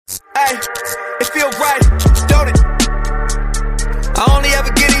right, don't it? I only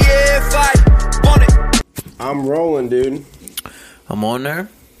ever get it, yeah, if I want it. I'm rolling, dude. I'm on there.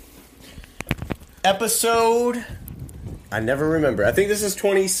 Episode... I never remember. I think this is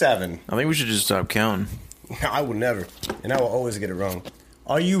 27. I think we should just stop counting. I will never. And I will always get it wrong.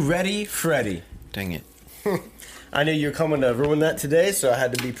 Are you ready, Freddy? Dang it. I knew you were coming to ruin that today, so I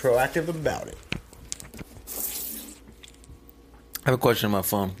had to be proactive about it. I have a question on my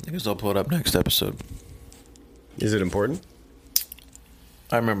phone. I guess I'll pull it up next episode. Is it important?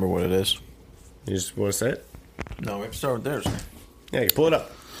 I remember what it is. You just want to say it? No, we have to start with theirs. Yeah, you pull it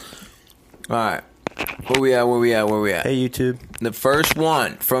up. Alright. Where we at? Hey, YouTube. The first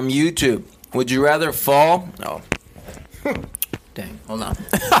one from YouTube. Would you rather fall? Oh. Dang, hold on.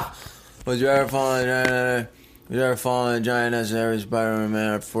 Would you rather fall in a giant as every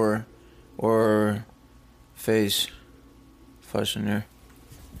Spider-Man or face flush in there?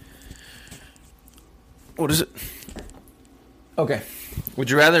 What is it? Okay. Would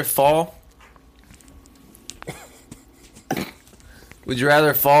you rather fall? Would you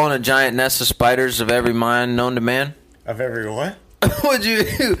rather fall in a giant nest of spiders of every mind known to man? Of every what? Would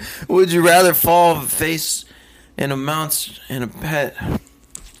you rather fall face in a mouse in a pet?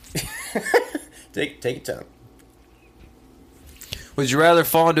 Take your time. Would you rather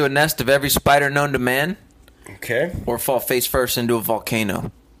fall into a nest of every spider known to man? Okay. Or fall face first into a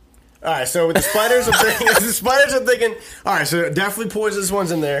volcano? Alright, so with the spiders, I'm thinking, alright, so definitely poisonous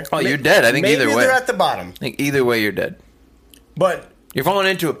ones in there. Oh, you're dead. I think either way. Maybe they're at the bottom. I think either way you're dead. But... You're falling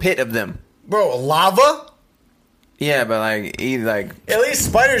into a pit of them. Bro, lava? Yeah, but like... At least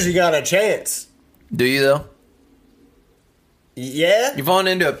spiders, you got a chance. Do you, though? Yeah? You're falling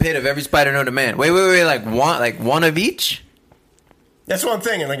into a pit of every spider known to man. Wait, like one of each? That's what I'm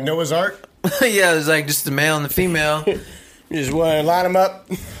thinking, like Noah's Ark. Yeah, there's like just the male and the female. You just want to line them up,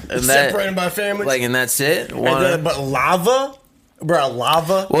 and separate them by families. Like, and that's it? But lava? Bro,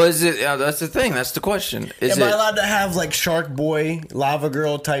 lava? Well, is it? That's the thing. That's the question. Am I allowed to have, like, Shark Boy, Lava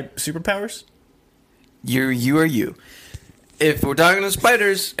Girl type superpowers? You are you. If we're talking to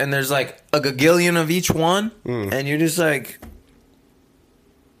spiders, and there's, like, a gagillion of each one, and you're just like...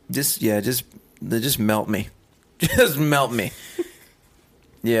 Just melt me. Just melt me.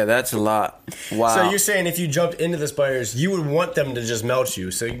 Yeah, that's a lot. Wow. So you're saying if you jumped into the spiders, you would want them to just melt you,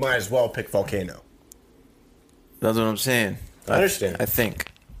 so you might as well pick Volcano. That's what I'm saying. I understand. I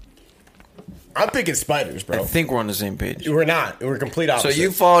think. I'm picking spiders, bro. I think we're on the same page. We're not. We're complete opposite. So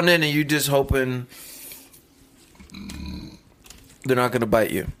you falling in and you just hoping they're not going to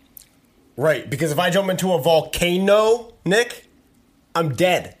bite you. Right, because if I jump into a volcano, Nick, I'm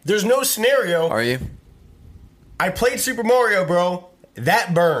dead. There's no scenario. Are you? I played Super Mario, bro.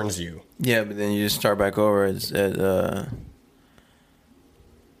 That burns you. Yeah, but then you just start back over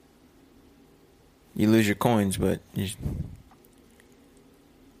you lose your coins, but you...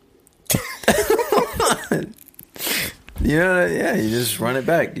 You just run it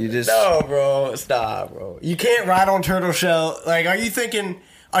back. No, bro, stop, bro. You can't ride on turtle shell. Like, are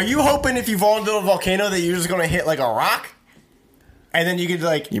you hoping if you fall into a volcano that you're just gonna hit like a rock? And then you could,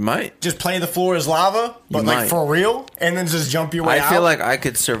 like... You might. Just play the floor as lava, but, like, for real? And then just jump your way out? I feel like I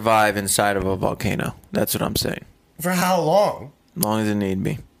could survive inside of a volcano. That's what I'm saying. For how long? As long as it need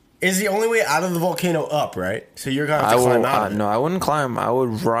be. Is the only way out of the volcano up, right? So you're going to have to climb out of it. No, I wouldn't climb. I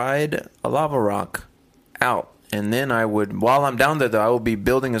would ride a lava rock out. And then I would... While I'm down there, though, I will be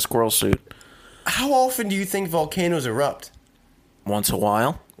building a squirrel suit. How often do you think volcanoes erupt? Once a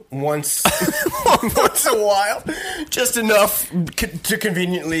while. Once a while, just enough to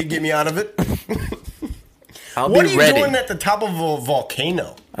conveniently get me out of it. What are you doing at the top of a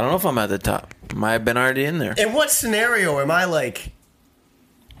volcano? I don't know if I'm at the top. Might have been already in there. In what scenario am I like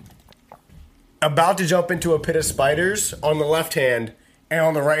about to jump into a pit of spiders on the left hand and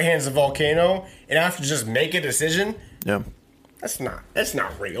on the right hand is a volcano, and I have to just make a decision? Yeah, that's not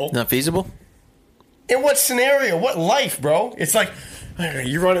real. Not feasible. In what scenario? What life, bro? It's like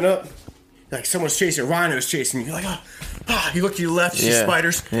you're running up, like someone's chasing, rhinos chasing you. You're like, you look to your left, you see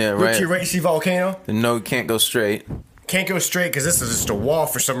spiders. Yeah, look to your right, you see volcano. No, you can't go straight. Can't go straight because this is just a wall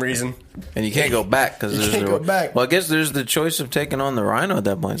for some reason. And you can't go back because there's can't go back. Well, I guess there's the choice of taking on the rhino at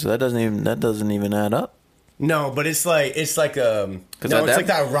that point, so that doesn't even add up. No, but it's like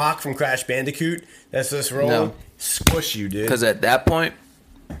that rock from Crash Bandicoot that's just rolling. Squish you, dude. Because at that point,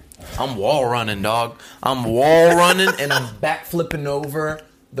 I'm wall running, dog. I'm wall running, and I'm backflipping over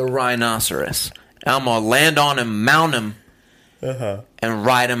the rhinoceros. And I'm going to land on him, mount him, and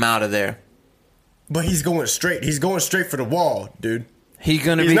ride him out of there. But he's going straight. He's going straight for the wall, dude. He's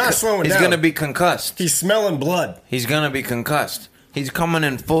not slowing down. He's going to be concussed. He's smelling blood. He's going to be concussed. He's coming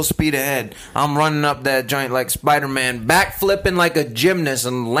in full speed ahead. I'm running up that joint like Spider-Man, backflipping like a gymnast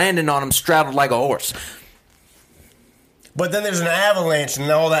and landing on him straddled like a horse. But then there's an avalanche and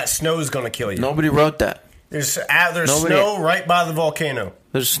all that snow is going to kill you. Nobody wrote that. There's snow right by the volcano.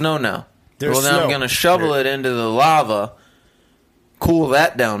 There's snow now. There's then snow. I'm going to shovel it into the lava, cool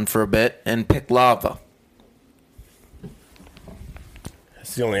that down for a bit, and pick lava.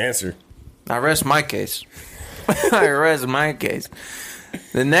 That's the only answer. I rest my case. I rest my case.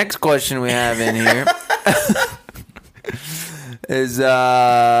 The next question we have in here is how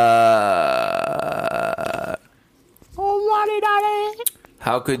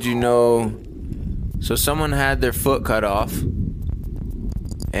could you know? So someone had their foot cut off,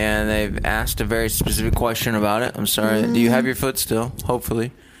 and they've asked a very specific question about it. I'm sorry. Do you have your foot still?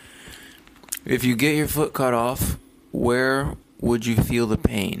 Hopefully. If you get your foot cut off, where would you feel the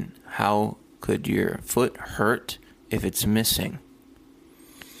pain? How could your foot hurt if it's missing?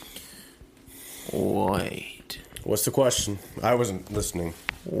 Wait. What's the question? I wasn't listening.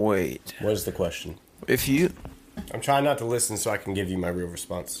 Wait. What is the question? I'm trying not to listen so I can give you my real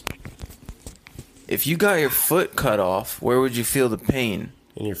response. If you got your foot cut off, where would you feel the pain?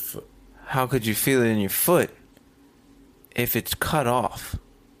 In your foot. How could you feel it in your foot if it's cut off?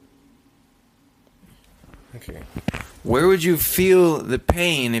 Okay. Where would you feel the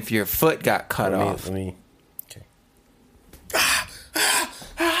pain if your foot got cut off? Okay.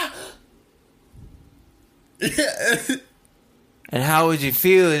 Yeah. And how would you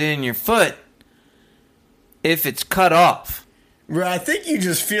feel it in your foot if it's cut off? Bro, I think you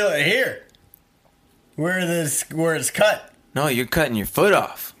just feel it here. Where it's cut. No, you're cutting your foot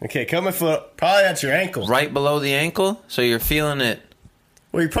off. Okay, cut my foot. Probably at your ankle. Right below the ankle? So you're feeling it.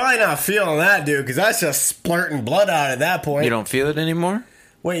 Well, you're probably not feeling that, dude, because that's just splurting blood out at that point. You don't feel it anymore?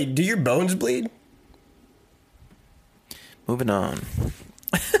 Wait, do your bones bleed? Moving on.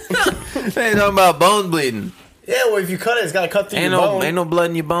 They ain't talking about bones bleeding. Yeah, well, if you cut it, it's got to cut through your bone. Ain't no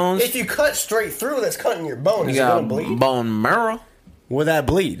blood in your bones. If you cut straight through, that's cutting your bone. You Is it got going to bleed? bone marrow. Will that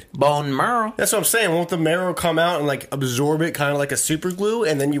bleed? Bone marrow. That's what I'm saying. Won't the marrow come out and like absorb it kind of like a super glue,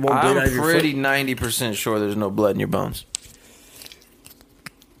 and then you won't bleed out of your foot? I'm pretty 90% sure there's no blood in your bones.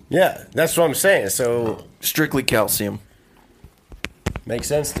 Yeah, that's what I'm saying. So Strictly calcium. makes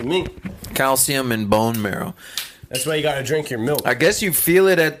sense to me. Calcium and bone marrow. That's why you got to drink your milk. I guess you feel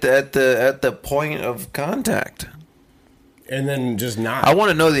it at the point of contact. And then just not. I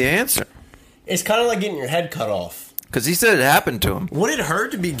want to know the answer. It's kind of like getting your head cut off. Because he said it happened to him. Would it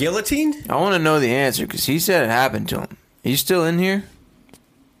hurt to be guillotined? I want to know the answer because he said it happened to him. Are you still in here?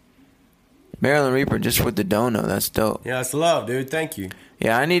 Maryland Reaper just with the dono. That's dope. Yeah, that's love, dude. Thank you.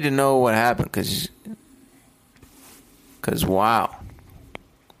 Yeah, I need to know what happened because wow.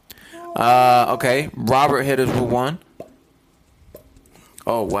 Okay, Robert hit us with one.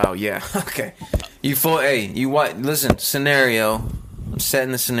 Oh, wow, yeah. Okay. You what? Listen, scenario. I'm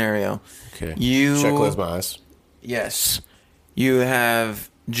setting the scenario. Okay. Should I close my eyes? Yes. You have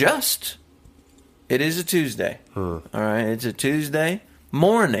just... It is a Tuesday. All right, it's a Tuesday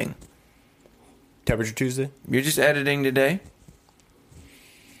morning. Temperature Tuesday? You're just editing today.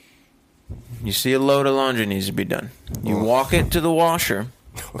 You see a load of laundry needs to be done. You walk it to the washer.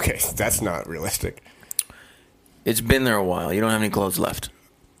 Okay, that's not realistic. It's been there a while. You don't have any clothes left.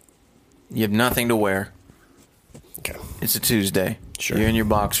 You have nothing to wear. Okay. It's a Tuesday. Sure. You're in your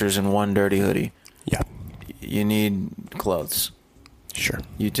boxers and one dirty hoodie. Yeah. You need clothes. Sure.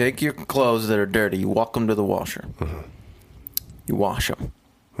 You take your clothes that are dirty. You walk them to the washer. Mm-hmm. You wash them.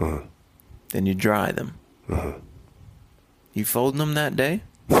 Mm-hmm. Then you dry them. Mm-hmm. You folding them that day?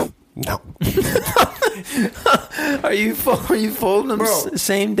 No. Are you folding them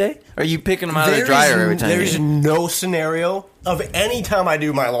same day? Are you picking them out of the dryer every time? There's no scenario of any time I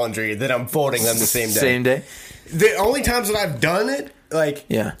do my laundry that I'm folding them the same day. Same day? The only times that I've done it, like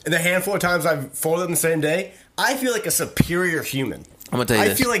Yeah. the handful of times I've folded them the same day, I feel like a superior human. I'm going to tell you I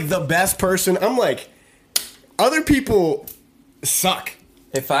this. feel like the best person. I'm like, other people suck.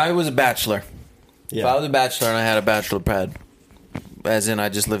 If I was a bachelor, if I was a bachelor and I had a bachelor pad, as in I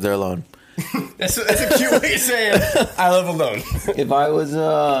just lived there alone. That's a cute way of saying I live alone. If I was,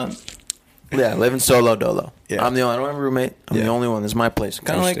 living solo dolo. Yeah. I don't have a roommate. I'm the only one. This is my place.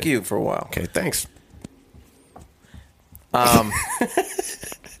 Kind of like Understand. you for a while. Okay, thanks. I'm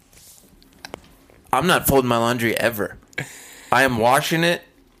not folding my laundry ever. I am washing it,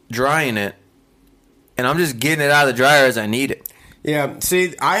 drying it, and I'm just getting it out of the dryer as I need it. Yeah,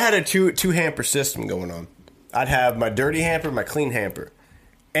 see, I had a two hamper system going on. I'd have my dirty hamper, my clean hamper,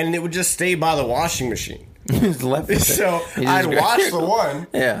 and it would just stay by the washing machine. Just left it there. So I'd wash the one,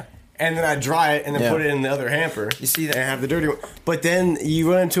 Yeah. and then I dry it and then put it in the other hamper. You see that? And have the dirty one. But then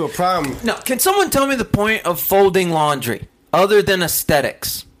you run into a problem. No, can someone tell me the point of folding laundry other than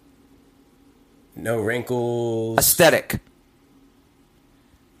aesthetics? No wrinkles. Aesthetic.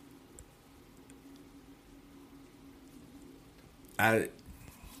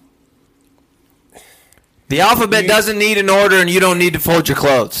 The alphabet doesn't need an order, and you don't need to fold your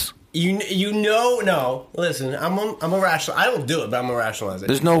clothes. No. Listen, I'm a rational. I will do it, but I'm gonna rationalize it.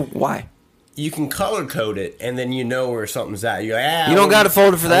 There's no why. You can color code it, and then you know where something's at. You're like, you don't got to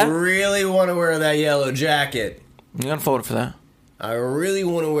fold it for that. I really want to wear that yellow jacket. You got to fold it for that. I really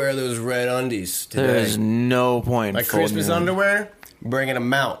want to wear those red undies today. There's no point. Like Christmas underwear, bringing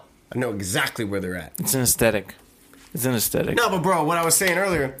them out. I know exactly where they're at. It's an aesthetic. No, but bro, what I was saying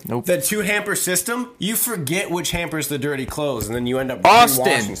earlier, the 2-hamper system, you forget which hamper's the dirty clothes, and then you end up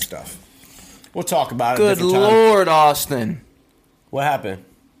washing stuff. We'll talk about it. Good Lord, Austin. What happened?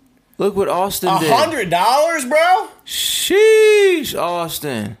 Look what Austin did. $100, bro? Sheesh,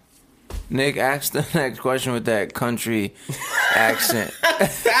 Austin. Nick, ask the next question with that country accent.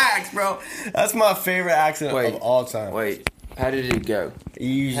 Facts, bro. That's my favorite accent of all time. Wait, how did it go? How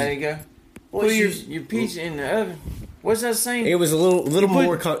did it go? Put your pizza in the oven. What's that saying? It was a little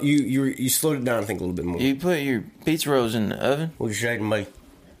more. You slowed it down, I think, a little bit more. You put your pizza rolls in the oven? What you shaking, mate?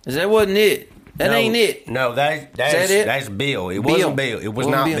 Is that wasn't it? That ain't it. No, that's it? That's Bill. It wasn't Bill. It was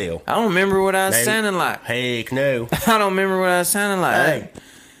not Bill. I don't remember what I was sounding like. Heck no. I don't remember what I was sounding like. Hey.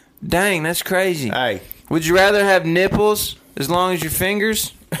 Dang, that's crazy. Hey. Would you rather have nipples as long as your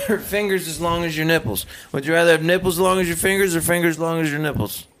fingers, or fingers as long as your nipples? Would you rather have nipples as long as your fingers, or fingers as long as your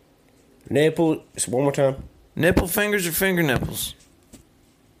nipples? Nipple. One more time. Nipple fingers or finger nipples?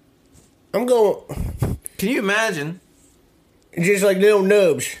 I'm going. Can you imagine? Just like little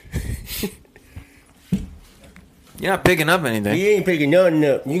nubs. You're not picking up anything. You ain't picking nothing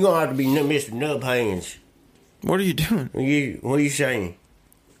up. You're going to have to be Mr. Nub Hands. What are you doing? What are you saying?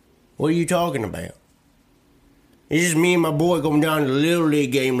 What are you talking about? It's just me and my boy going down to the Little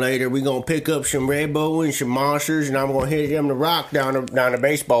League game later. We're going to pick up some Red Bull and some monsters, and I'm going to hit them the rock down the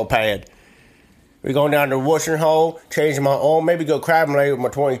baseball pad. We're going down to the washing hole, changing my oil, maybe go crabbing later with my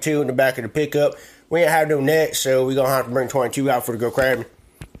 22 in the back of the pickup. We ain't have no nets, so we're going to have to bring 22 out for to go crabbing.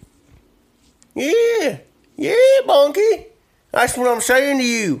 Yeah, Bunky. That's what I'm saying to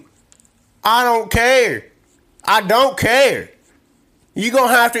you. I don't care. You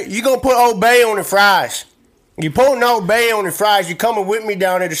gonna put Old Bay on the fries. You putting Old Bay on the fries, you coming with me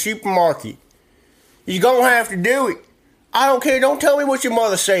down at the supermarket. You gonna have to do it. I don't care. Don't tell me what your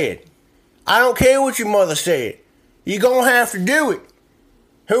mother said. I don't care what your mother said. You gonna have to do it.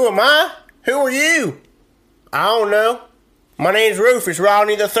 Who am I? Who are you? I don't know. My name's Rufus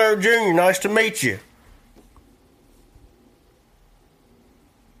Rodney III Jr. Nice to meet you.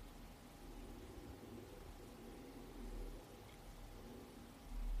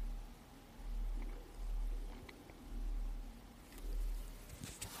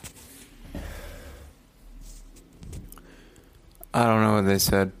 I don't know what they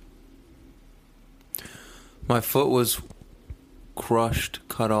said. My foot was crushed,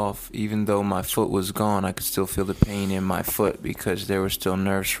 cut off. Even though my foot was gone, I could still feel the pain in my foot because there were still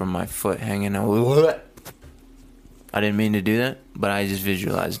nerves from my foot hanging out. I didn't mean to do that, but I just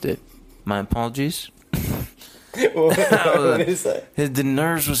visualized it. My apologies. What is that? The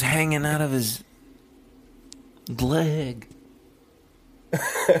nerves was hanging out of his leg.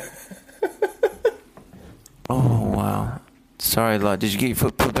 Oh, wow. Sorry, Lord. Did you get your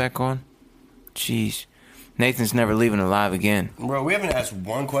foot put back on? Jeez. Nathan's never leaving alive again. Bro, we haven't asked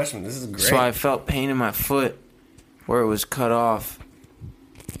one question. This is great. So I felt pain in my foot where it was cut off.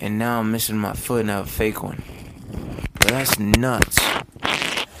 And now I'm missing my foot and I have a fake one. But that's nuts.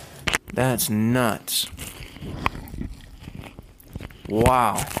 That's nuts.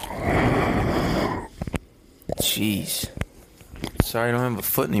 Wow. Jeez. Sorry I don't have a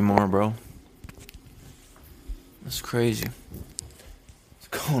foot anymore, bro. That's crazy.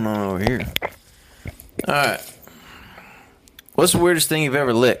 What's going on over here? Alright. What's the weirdest thing you've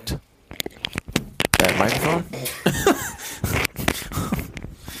ever licked? That microphone?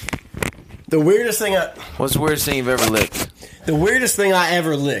 The weirdest thing What's the weirdest thing you've ever licked? The weirdest thing I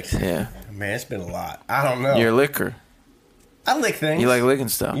ever licked? Yeah. Man, it's been a lot. I don't know. You're a licker. I lick things. You like licking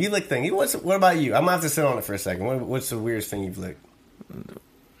stuff. You lick things. What about you? I'm going to have to sit on it for a second. What's the weirdest thing you've licked?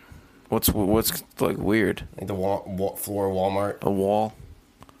 What's like weird? Like the floor of Walmart. A wall?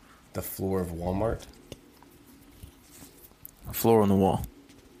 The floor of Walmart? A floor on the wall.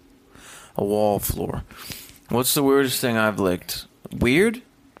 A wall floor. What's the weirdest thing I've licked? Weird?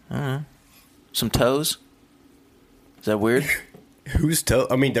 I don't know. Some toes? Is that weird? Who's toe?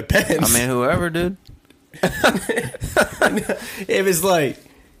 I mean, depends. I mean, whoever, dude. if it's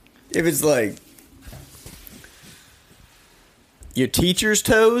like your teacher's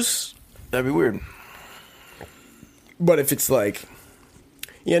toes, That'd be weird. but if it's like,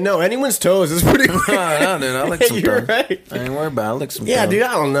 yeah, no, anyone's toes is pretty weird. No, dude, I lick some You're toes. right. I ain't worried about it. I lick some Yeah, toes. dude,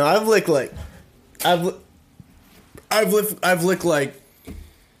 I don't know. I've licked like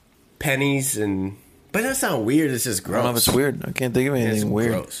pennies and, but that's not weird. It's just I don't know if gross. it's weird. I can't think of anything It's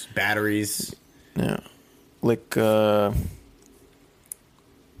weird. gross. Batteries. Yeah. Lick, my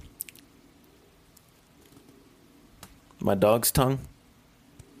dog's tongue.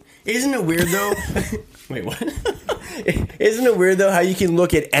 Isn't it weird though? Wait, what? Isn't it weird though how you can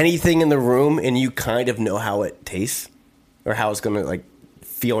look at anything in the room and you kind of know how it tastes or how it's gonna like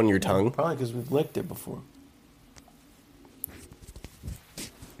feel on your tongue? Probably because we've licked it before.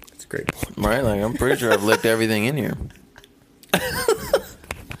 That's a great point. Right? Like, I'm pretty sure I've licked everything in here.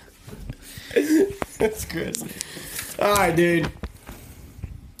 That's good. All right, dude.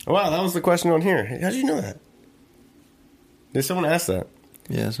 Wow, that was the question on here. How'd you know that? Did someone ask that?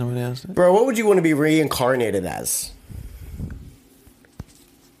 Yeah, somebody asked it. Bro, what would you want to be reincarnated as?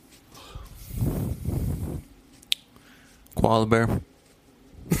 Koala bear.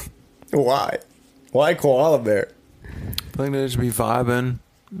 Why? Why koala bear? I think they just be vibing.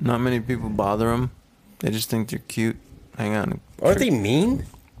 Not many people bother them. They just think they're cute. Hang on. Aren't they mean?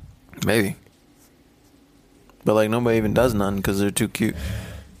 Maybe. But, like, nobody even does none because they're too cute.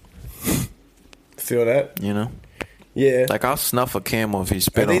 Feel that? You know? Yeah. Like, I'll snuff a camel if he Are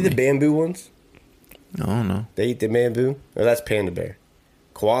spit they on the me. bamboo ones? I don't know. They eat the bamboo? Or that's panda bear.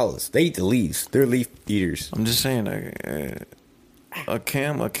 Koalas. They eat the leaves. They're leaf eaters. I'm just saying, like, a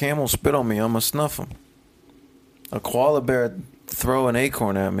camel spit on me, I'm gonna snuff him. A koala bear throw an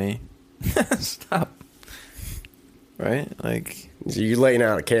acorn at me. Stop. Right? Like, So you're laying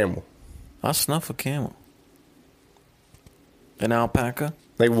out a camel. I'll snuff a camel. An alpaca?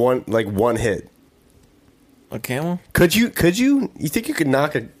 Like one hit. A camel? Could you think you could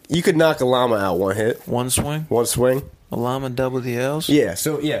knock a llama out one hit? One swing? One swing? A llama double the L's? Yeah,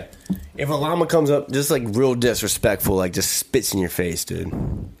 so yeah. If a llama comes up just like real disrespectful, like just spits in your face, dude.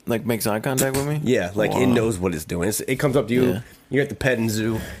 Like, makes eye contact with me? Yeah, like it Wow. knows what it's doing. It comes up to you. Yeah. You're at the petting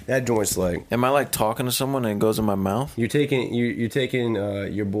zoo. That joint's like Am I, like, talking to someone and it goes in my mouth? you're taking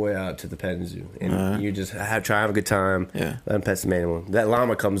your boy out to the petting zoo, and you just try to have a good time. Yeah. Let him pet some animal. That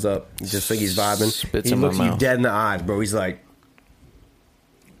llama comes up, just like he's vibing. Spits he in my looks you mouth. dead in the eyes, bro. He's like,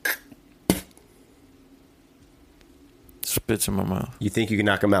 Spits in my mouth. you think you can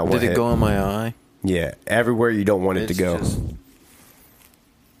knock him out one Did it hit? go in my eye? Yeah, everywhere you don't want it to It's go. just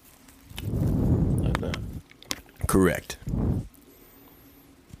like that. Correct.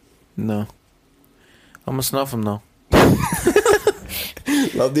 No. I'm gonna snuff him, though.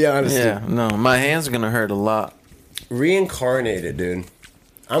 Love the honesty. Yeah, no. My hand's gonna hurt a lot. Reincarnated, dude.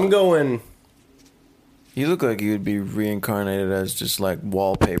 I'm going. You look like you would be reincarnated as just, like,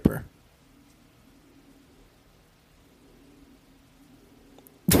 wallpaper.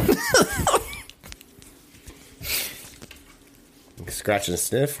 Scratch and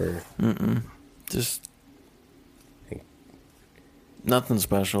sniff, or Just nothing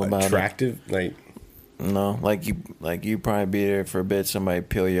special about attractive, like it. No, like you probably be there for a bit. Somebody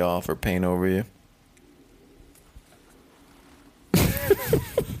peel you off or paint over you.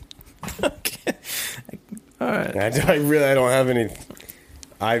 Okay. All right. I don't have any.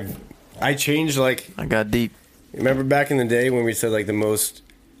 I changed, like, I got deep. remember back in the day when we said like the most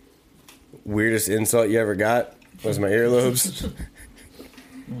weirdest insult you ever got was my earlobes.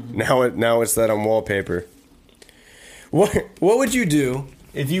 Now it's that on wallpaper. What would you do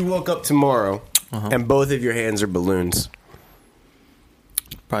if you woke up tomorrow and both of your hands are balloons?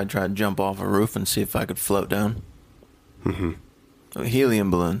 Probably try to jump off a roof and see if I could float down.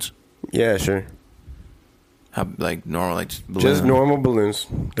 Helium balloons. Yeah, sure. How, like normal, like just balloon. Just normal balloons.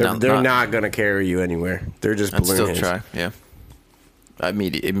 They're No, not gonna carry you anywhere. They're just I'd balloon still hands. try. Yeah.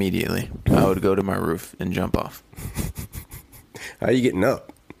 Immediately, I would go to my roof and jump off. How are you getting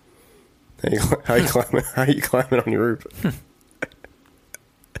up? How you climbing? How you climbing on your roof?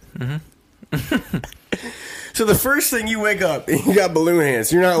 So the first thing you wake up and you got balloon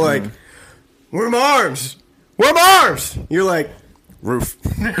hands. You're not like, where are my arms? Where are my arms? You're like, roof.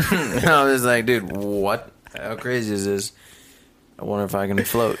 I was like, dude, what? How crazy is this? I wonder if I can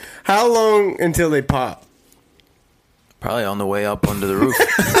float. How long until they pop? Probably on the way up onto the roof.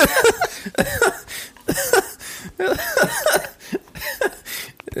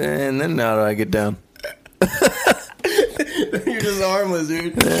 And then how do I get down? You're just armless,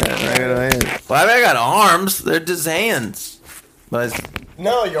 dude. Yeah, I got hands. Well, I got arms. They're just hands. But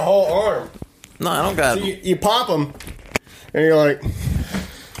No, your whole arm. no, I don't got. So you pop them, and you're like,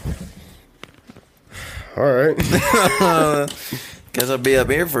 all right. Guess I'll be up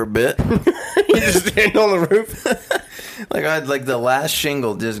here for a bit. You just stand on the roof. Like I like the last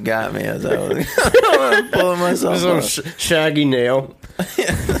shingle just got me as I was pulling myself Some up. shaggy nail.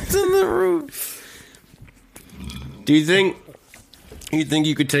 Yeah, it's in the roof. Do you think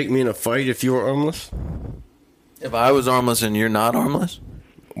you could take me in a fight if you were armless? If I was armless and you're not armless,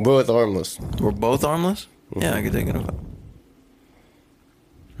 Both armless. we're both armless. Yeah, I could take it in a fight.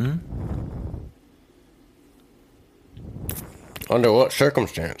 Under what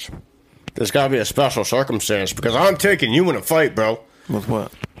circumstance? There's got to be a special circumstance because I'm taking you in a fight, bro. With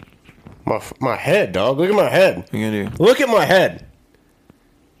what? My head, dog. Look at my head. What you gonna do? Look at my head.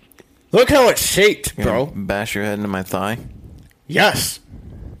 Look how it's shaped, You gonna bro. bash your head into my thigh? Yes.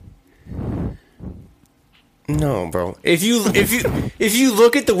 No, bro. If you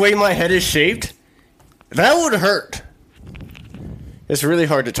look at the way my head is shaped, that would hurt. It's really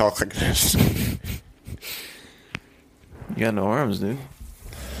hard to talk like this. You got no arms, dude.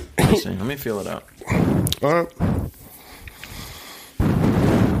 Let's see. Let me feel it out. All right.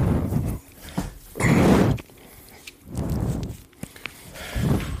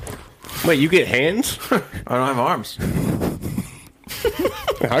 Wait, you get hands? I don't have arms.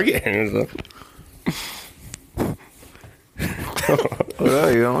 I get hands though. What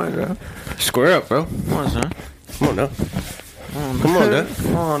are you going, bro? Square up, bro. Come on, son. Come on now. Come on, dude.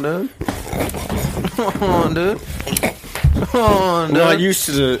 Come on, dude. Come on, dude. Come on, dude. Not used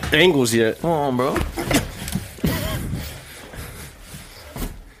to the angles yet. Come on, bro.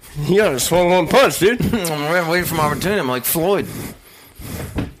 You gotta swung one punch, dude. I'm waiting for my opportunity. I'm like Floyd.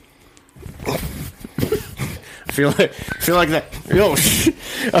 I feel like that. Yo, I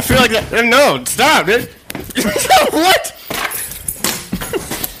feel like that. No, stop, dude. What?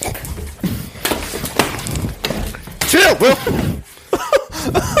 Chill, bro.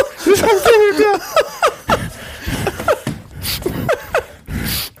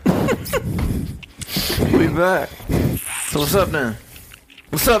 We back. So what's up then?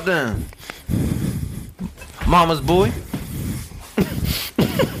 What's up then? Mama's boy?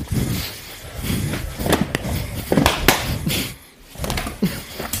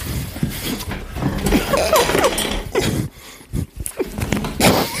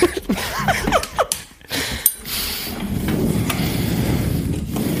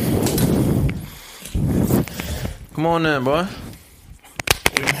 Come on then, boy.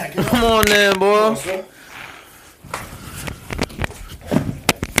 Come on then, boy.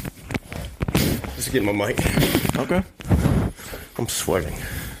 Just get my mic. Okay. I'm sweating.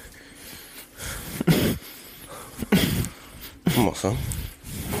 Come on, son.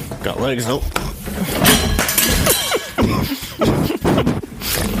 Got legs though.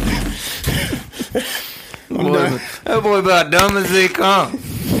 That boy about dumb as they come.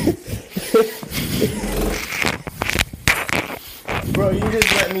 Bro, you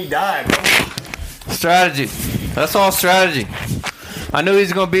just let me die, bro. Strategy. That's all strategy. I knew he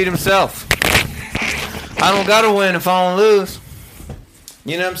was gonna beat himself. I don't gotta win if I don't lose.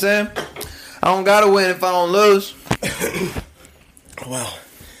 You know what I'm saying? I don't gotta win if I don't lose. Wow.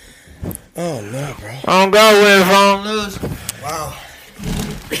 Oh no, bro. I don't gotta win if I don't lose. Wow.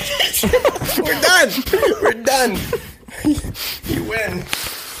 We're done. We're done. You win.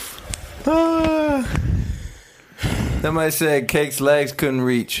 Somebody said Cake's legs couldn't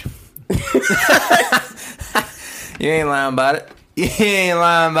reach. You ain't lying about it. You ain't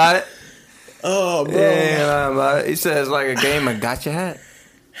lying about it. Oh, bro. You ain't lying about it. He said it's like a game of gotcha hat.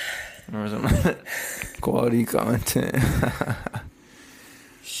 Or something. Quality content.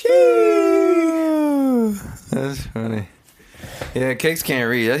 That's funny. Yeah, Cakes can't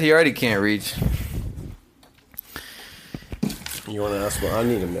reach. He already can't reach. You want to ask what? I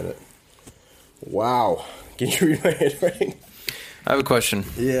need a minute. Wow. Can you read my handwriting? I have a question.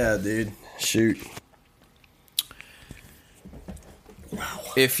 Yeah, dude. Shoot. Wow.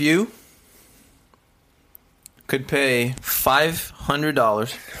 If you could pay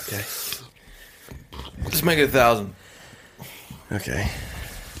 $500, Okay. let's make it 1,000. Okay.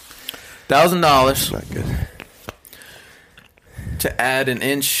 $1,000 Not good. to add an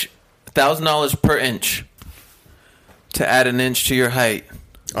inch, $1,000 per inch to add an inch to your height.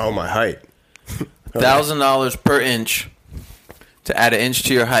 Oh, my height. $1,000 per inch to add an inch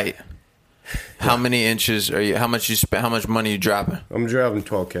to your height. How many inches are you? How much you spend? How much money you dropping? I'm dropping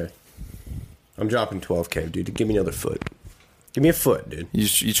 12K. I'm dropping 12K, dude. Give me another foot. Give me a foot, dude.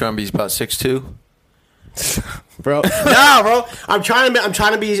 You trying to be about 6'2"? Bro. No, bro. I'm trying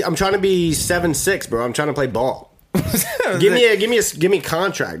to be 7'6", bro. I'm trying to play ball. Give me a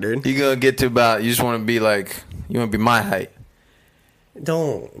contract, dude. You gonna get to about? You just want to be like, you want to be my height.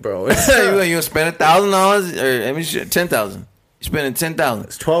 Don't, bro. You gonna spend $1,000 or I mean, $10,000? You spending $10,000?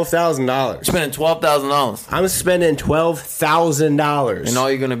 It's $12,000. Spending $12,000. I'm spending $12,000, And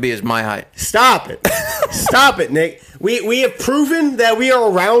all you're gonna be is my height. Stop it! Stop it, Nick. We have proven that we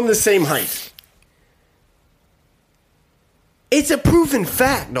are around the same height. It's a proven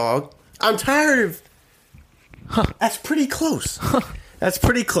fact, dog. I'm tired of. That's pretty close. That's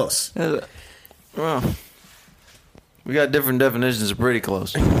pretty close. Well, we got different definitions of pretty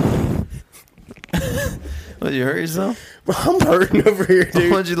close. What, you hurt yourself? Bro, I'm hurting over here,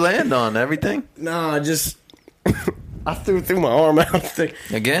 dude. What'd you land on? Everything? Nah, just I threw my arm out.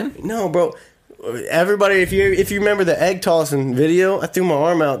 Again? No, bro. Everybody, if you remember the egg tossing video, I threw my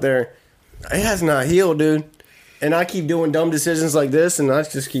arm out there. It has not healed, dude. And I keep doing dumb decisions like this, and I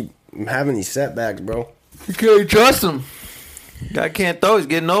just keep having these setbacks, bro. You can't trust him. Guy can't throw. He's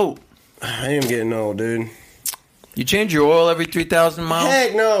getting old. I am getting old, dude. You change your oil every 3,000 miles?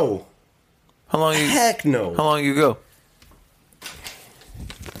 Heck no. How long? Heck no. How long you go?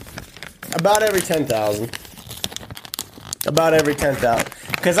 About every 10,000. About every 10,000.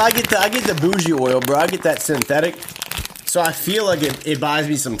 Because I get the bougie oil, bro. I get that synthetic. So I feel like it buys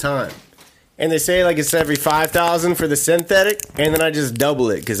me some time. And they say like it's every 5,000 for the synthetic. And then I just double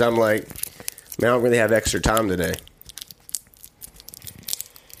it because I'm like, man, I don't really have extra time today.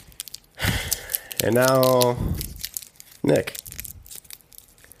 And now, Nick.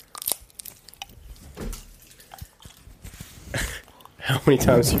 How many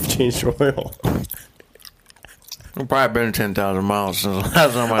times have you changed your oil? I've probably been 10,000 miles since the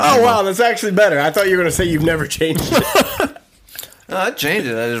last time Oh, wow, that's actually better. I thought you were going to say you've never changed it. No, I changed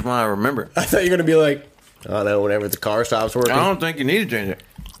it. I just want to remember. I thought you were going to be like, I don't know, whenever the car stops working. I don't think you need to change it.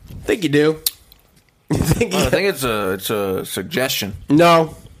 I think you do. I think it's a suggestion.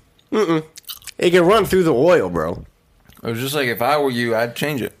 No. Mm-mm. It can run through the oil, bro. It was just like if I were you, I'd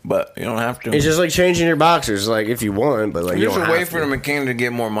change it, but you don't have to. It's just like changing your boxers, like if you want, but like you There's don't a have way for the mechanic to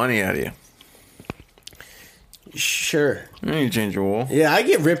get more money out of you. Sure. You need to change your oil. Yeah, I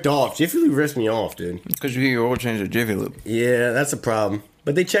get ripped off. Jiffy Lube rips me off, dude. Because you get your oil changed at Jiffy Lube. Yeah, that's a problem.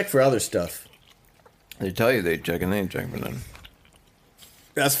 But they check for other stuff. They tell you they check and they ain't checking for nothing.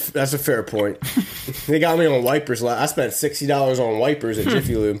 That's a fair point. They got me on wipers. I spent $60 on wipers at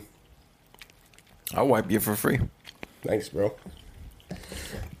Jiffy Lube. I'll wipe you for free. Thanks, bro.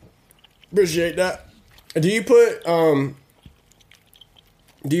 Appreciate that. Do you put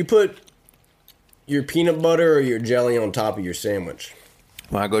your peanut butter or your jelly on top of your sandwich?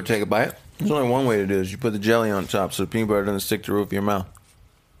 When I go take a bite, there's only one way to do this. You put the jelly on top so the peanut butter doesn't stick to the roof of your mouth.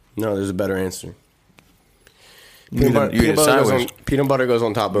 No, there's a better answer. You eat it sideways. Peanut butter goes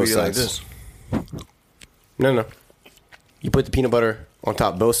on top both You eat it sides. like this. No. You put the peanut butter on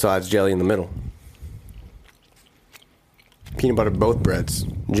top both sides, jelly in the middle. Peanut butter both breads,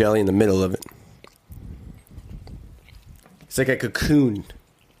 jelly in the middle of it. It's like a cocoon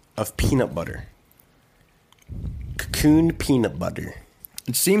of peanut butter. Cocooned peanut butter.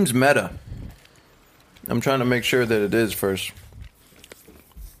 It seems meta. I'm trying to make sure that it is first.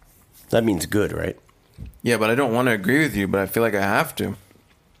 That means good, right? Yeah, but I don't want to agree with you, but I feel like I have to.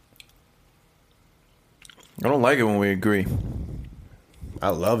 I don't like it when we agree. I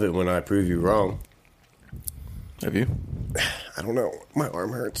love it when I prove you wrong. Have you? I don't know. My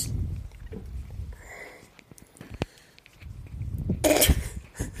arm hurts. I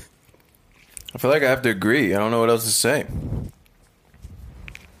feel like I have to agree. I don't know what else to say.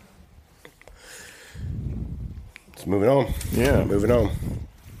 Let's move it on. Yeah. Moving on.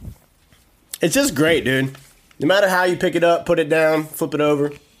 It's just great, dude. No matter how you pick it up, put it down, flip it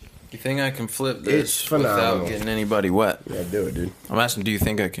over. You think I can flip It's this phenomenal. without getting anybody wet? Yeah, do it, dude. I'm asking, do you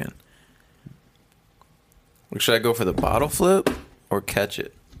think I can? Should I go for the bottle flip or catch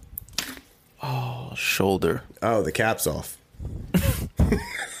it? Oh, shoulder. Oh, the cap's off.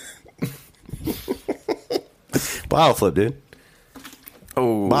 Bottle flip, dude.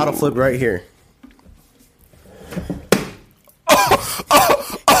 Oh. Bottle flip right here.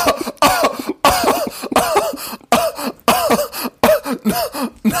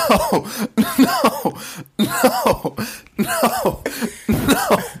 No.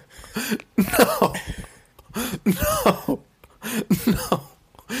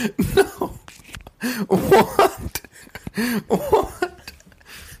 What?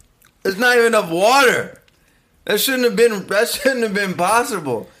 There's not even enough water. That shouldn't have been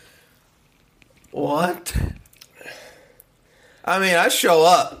possible. What? I mean, I show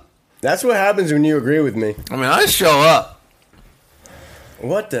up. That's what happens when you agree with me. I show up.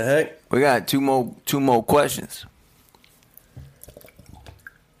 What the heck? We got two more questions.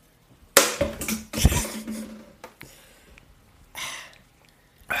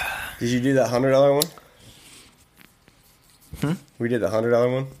 Did you do that $100 one? We did the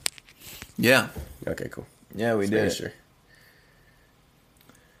 $100 one? Yeah. Okay, cool. Yeah, we Just did. making sure.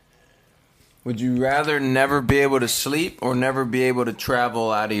 Would you rather never be able to sleep or never be able to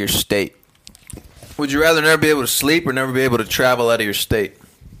travel out of your state? Would you rather never be able to sleep or never be able to travel out of your state?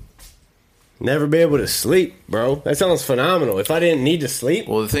 Never be able to sleep, bro. That sounds phenomenal. If I didn't need to sleep,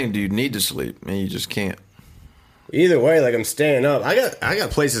 Well, the thing, do you need to sleep? And you just can't. either way, like I'm staying up. I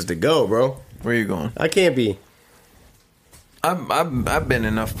got places to go, bro. Where are you going? I can't be. I've been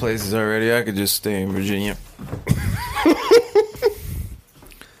enough places already. I could just stay in Virginia.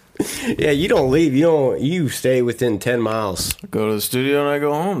 Yeah, you don't leave. You stay within 10 miles. I go to the studio and I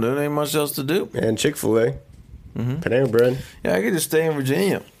go home. There ain't much else to do. And Chick-fil-A. Panera Bread. Yeah, I could just stay in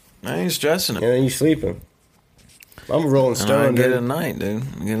Virginia. I ain't stressing it. And then you sleeping. I'm a rolling And I stone, get dude. a night, dude.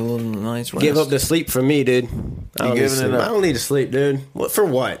 I get a little nice rest. Give up the sleep for me, dude. I don't, need giving sleep. it up? I don't need to sleep, dude. What for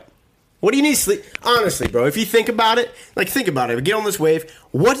what? What do you need to sleep? Honestly, bro, if you think about it, think about it. Get on this wave.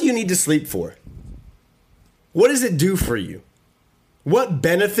 What do you need to sleep for? What does it do for you? What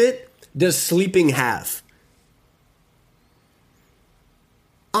benefit does sleeping have?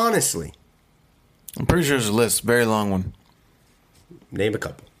 Honestly. I'm pretty sure there's a list. Very long one. Name a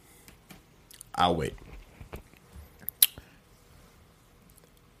couple. I'll wait.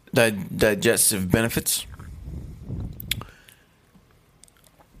 Digestive benefits.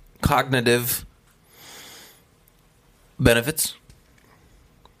 Cognitive benefits.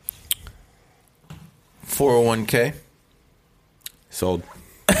 401k. Sold.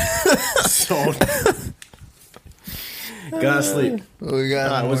 Sold. Gotta sleep. We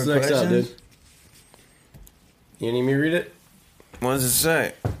got Alright, what's next up, dude? You need me to read it? What does it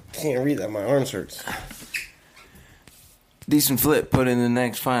say? Can't read that. My arms hurts. Decent flip. Put in the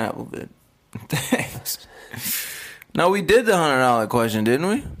next pineapple bit. Thanks. No, we did the $100 question, didn't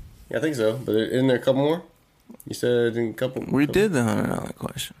we? Yeah, I think so. But isn't there a couple more? You said a couple. We did the $100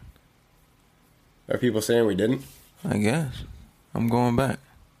 question. Are people saying we didn't? I guess. I'm going back.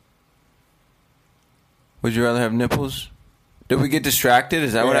 Would you rather have nipples? Did we get distracted?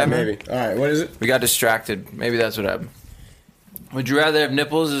 Is that what happened? Maybe. All right. What is it? We got distracted. Maybe that's what happened. Would you rather have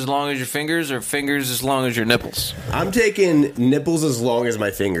nipples as long as your fingers or fingers as long as your nipples? I'm taking nipples as long as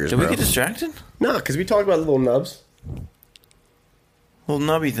my fingers. Did bro. we get distracted? No, because we talked about little nubs. Little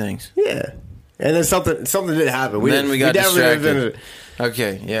nubby things. Yeah. And then something did happen. Then we got definitely distracted.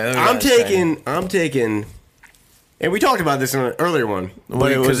 Okay, yeah. I'm taking, and we talked about this in an earlier one.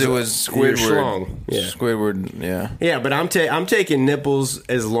 But it was Squidward. Squidward. Yeah. Squidward, yeah. Yeah, but I'm taking nipples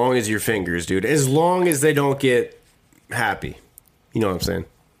as long as your fingers, dude. As long as they don't get happy. You know what I'm saying?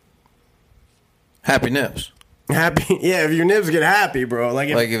 Happy nips. Happy? Yeah, if your nibs get happy, bro. Like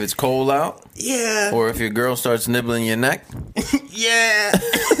If it's cold out? yeah. Or if your girl starts nibbling your neck? Yeah.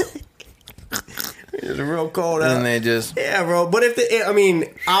 It's real cold out. And they just... Yeah, bro. But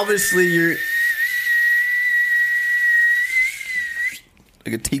obviously you're...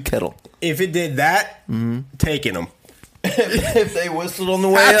 Like a tea kettle. If it did that, taking them. If they whistled on the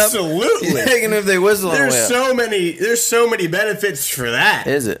way Absolutely. up? You're taking if they whistled on the way up. There's so many benefits for that.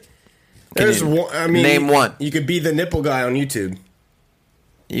 Is it? There's one, name one. You could be the nipple guy on YouTube.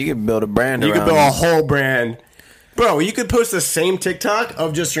 You could build a brand You around could build a whole brand. Bro, you could post the same TikTok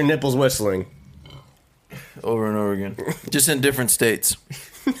of just your nipples whistling. over and over again. Just in different states.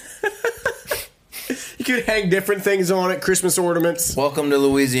 You could hang different things on it, Christmas ornaments. Welcome to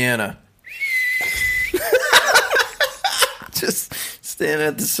Louisiana. Just stand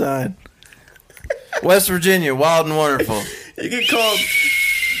at the side. West Virginia, wild and wonderful. You could call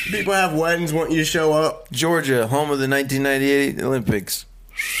people have weddings, want you to show up. Georgia, home of the 1998 Olympics.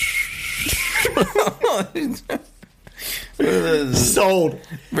 Sold.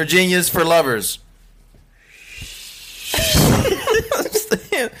 Virginia's for lovers.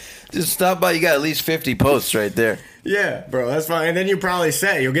 Just stop by. You got at least 50 posts right there. Yeah, bro, that's fine. And then you probably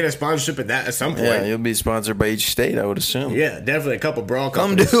say you'll get a sponsorship at some point. Yeah, you'll be sponsored by each state, I would assume. Yeah, definitely a couple bra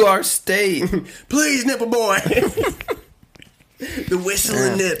Come companies. to our state. Please, nipple boy. The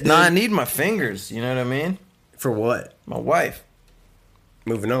whistling nip, dude. No, I need my fingers. You know what I mean? For what? My wife.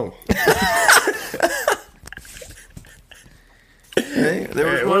 Moving on. Hey, there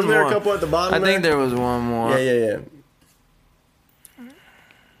was one wasn't there a more. couple at the bottom I think there? there was one more. Yeah.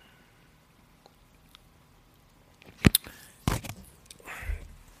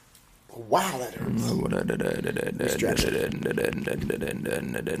 Wow, that hurts.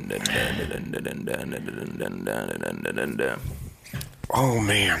 Oh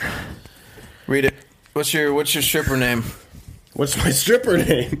man. Read it. What's your stripper name? What's my stripper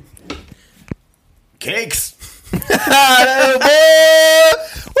name? Cakes. Oh,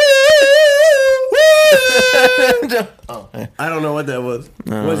 boy! Woo! don't know what that was.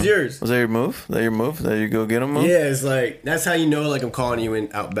 No. What's yours? Was that your move? That your move? That you go get him move? Yeah, it's like, that's how you know, like, I'm calling you in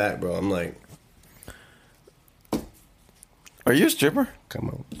out back, bro. I'm like, Are you a stripper? come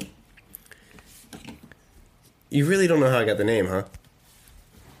on. You really don't know how I got the name, huh?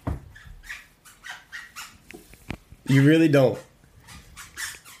 You really don't.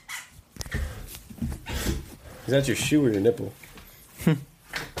 Is that your shoe or your nipple? Are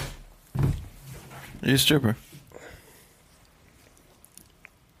you a stripper?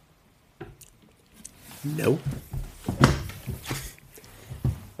 No.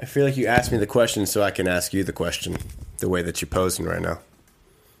 I feel like you asked me the question so I can ask you the question the way that you're posing right now.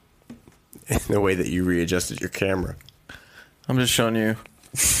 The way that you readjusted your camera. I'm just showing you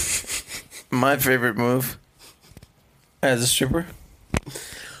my favorite move as a stripper.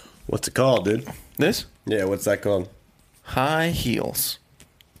 What's it called, dude? This? Yeah, what's that called? High heels.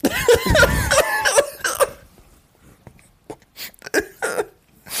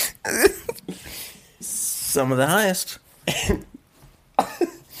 Some of the highest.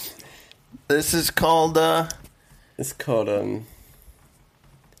 This is called, It's called,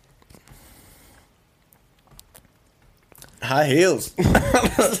 high heels.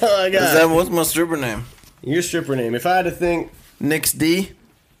 That's all I got. what's my stripper name? Your stripper name. If I had to think, Nick's D.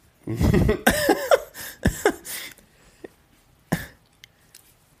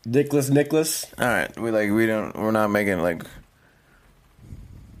 Nicholas. All right, we're not making like.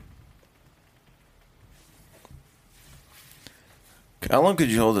 How long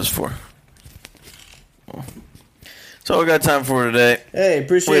could you hold this for? That's all we got time for today. Hey,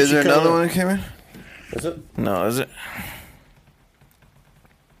 appreciate Wait, you is there coming. another one that came in? Is it? No, is it?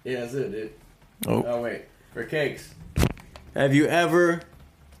 Yeah, that's it, dude. Oh. Oh, wait. For cakes. Have you ever...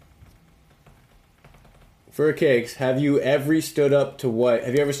 For cakes, have you ever stood up to wipe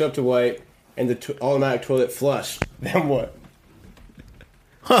and the automatic toilet flushed? Then what?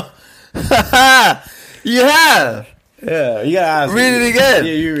 You have. Yeah, you gotta ask. Read it again.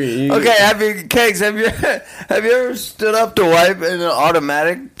 Yeah, you read. Okay, have you ever stood up to wipe and an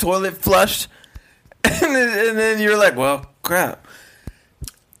automatic toilet flushed? and then you're like, well, crap.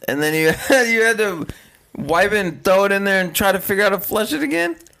 And then you had to wipe it and throw it in there and try to figure out how to flush it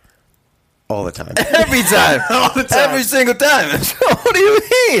again? All the time. Every time. All the time. Every single time. What do you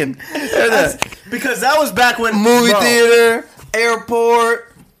mean? Because that was back when... Movie theater,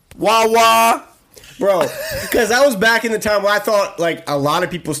 airport, Wawa. Bro, because that was back in the time where I thought, like, a lot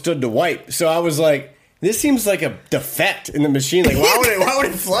of people stood to wipe. So I was like, this seems like a defect in the machine. Like, why would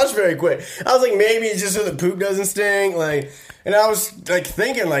it flush very quick? I was like, maybe it's just so the poop doesn't stink. Like, and I was, like,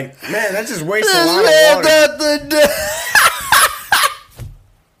 thinking, like, man, that just wastes a lot of water.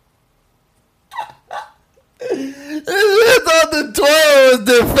 I thought the toilet was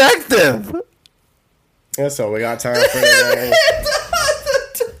defective. That's all we got time for today.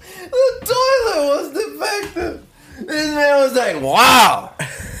 The toilet was defective. This man was like, wow.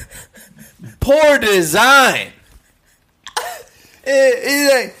 Poor design.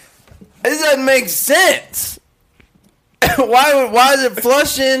 It doesn't make sense. Why is it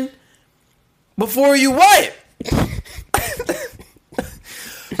flushing before you wipe?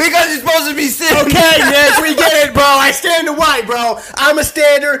 Because you're supposed to be sitting. Okay, Nick, we get it, bro. I stand to wipe, bro. I'm a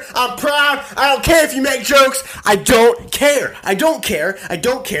stander. I'm proud. I don't care if you make jokes. I don't care. I don't care. I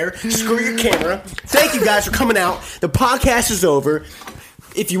don't care. Screw your camera. Thank you guys for coming out. The podcast is over.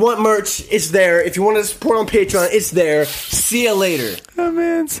 If you want merch, it's there. If you want to support on Patreon, it's there. See you later. That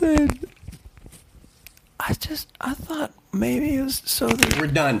man said, I thought maybe it was so that We're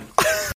done.